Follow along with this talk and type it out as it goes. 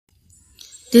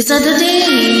These are the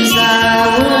days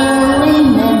I will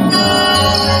remember.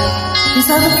 These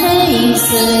are the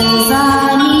faces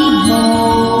I need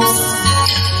most.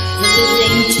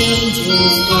 Everything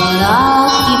changes, but I'll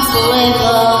keep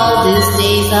forever. These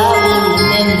days I will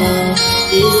remember.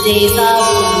 These days I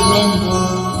will remember.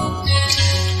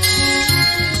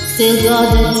 Still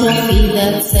got the trophy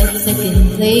that set second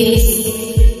place.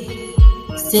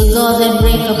 Still got that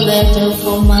breakup letter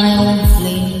for my own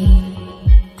flame.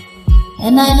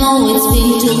 And I know it's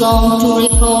been too long to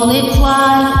recall it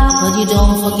quite, but you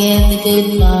don't forget the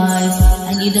goodbyes,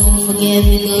 and you don't forget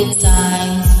the good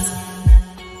times.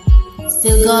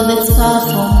 Still got that scar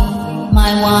from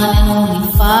my one and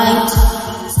only fight.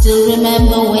 Still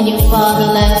remember when your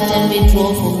father left and we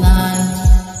drove all night.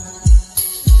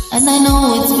 And I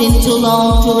know it's been too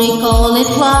long to recall it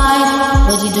quite,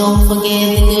 but you don't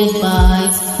forget the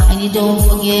goodbyes, and you don't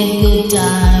forget the good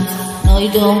times. No, you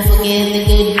don't forget the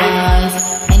goodbyes,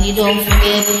 and you don't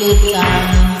forget the good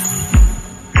times.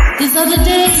 These are the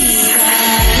days I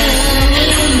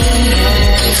will remember.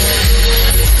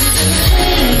 These are the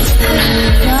days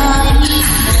I need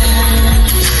more.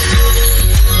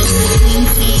 Everything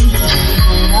changes,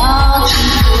 but I'll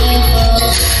keep forever.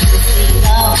 These days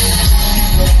I'll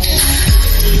remember. These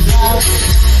days I'll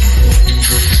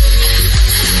remember.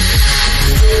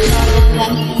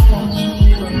 Thank you for when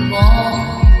you were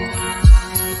born.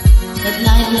 That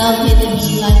night love hit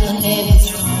me like a heavy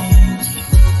storm.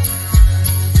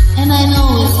 And I know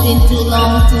it's been too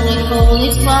long to recall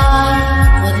it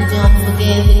right, but you don't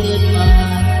forget the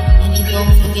goodbye, and you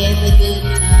don't forget the good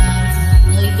times.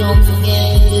 No, you don't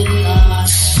forget the goodbye,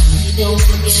 and you don't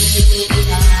forget the good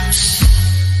times.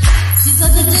 These are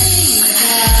the days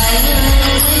I will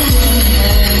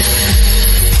remember.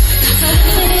 These are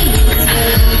the days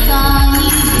I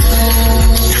need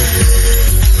more.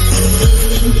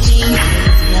 Everything changes,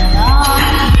 but I'll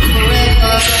keep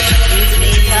forever. These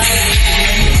days I will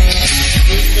remember.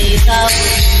 These days I will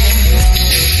remember.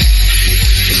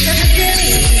 These are the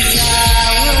days I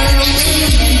will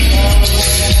remember.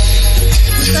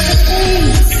 These are the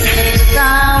faces I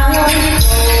won't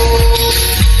hold.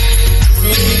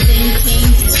 Everything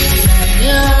changes when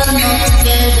you're not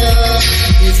together.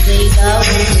 These days I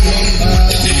will remember.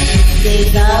 These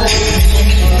days I will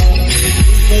remember.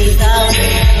 These days I will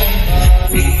remember.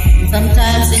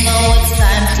 Sometimes you know it's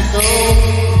time to go,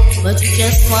 but you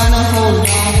just wanna hold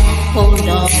on, hold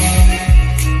on.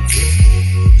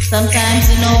 Sometimes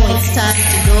you know it's time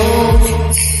to go,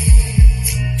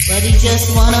 but you just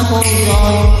wanna hold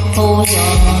on, hold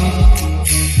on.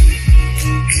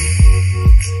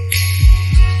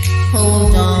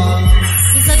 Hold on.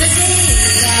 These are the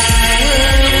days I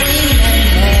will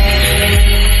remember.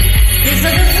 These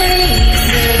are the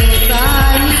faces I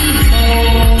need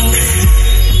most.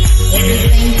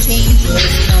 Everything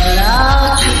changes, but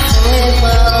I'll keep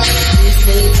forever. These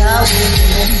days I will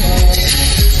remember.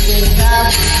 These days I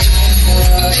will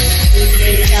remember.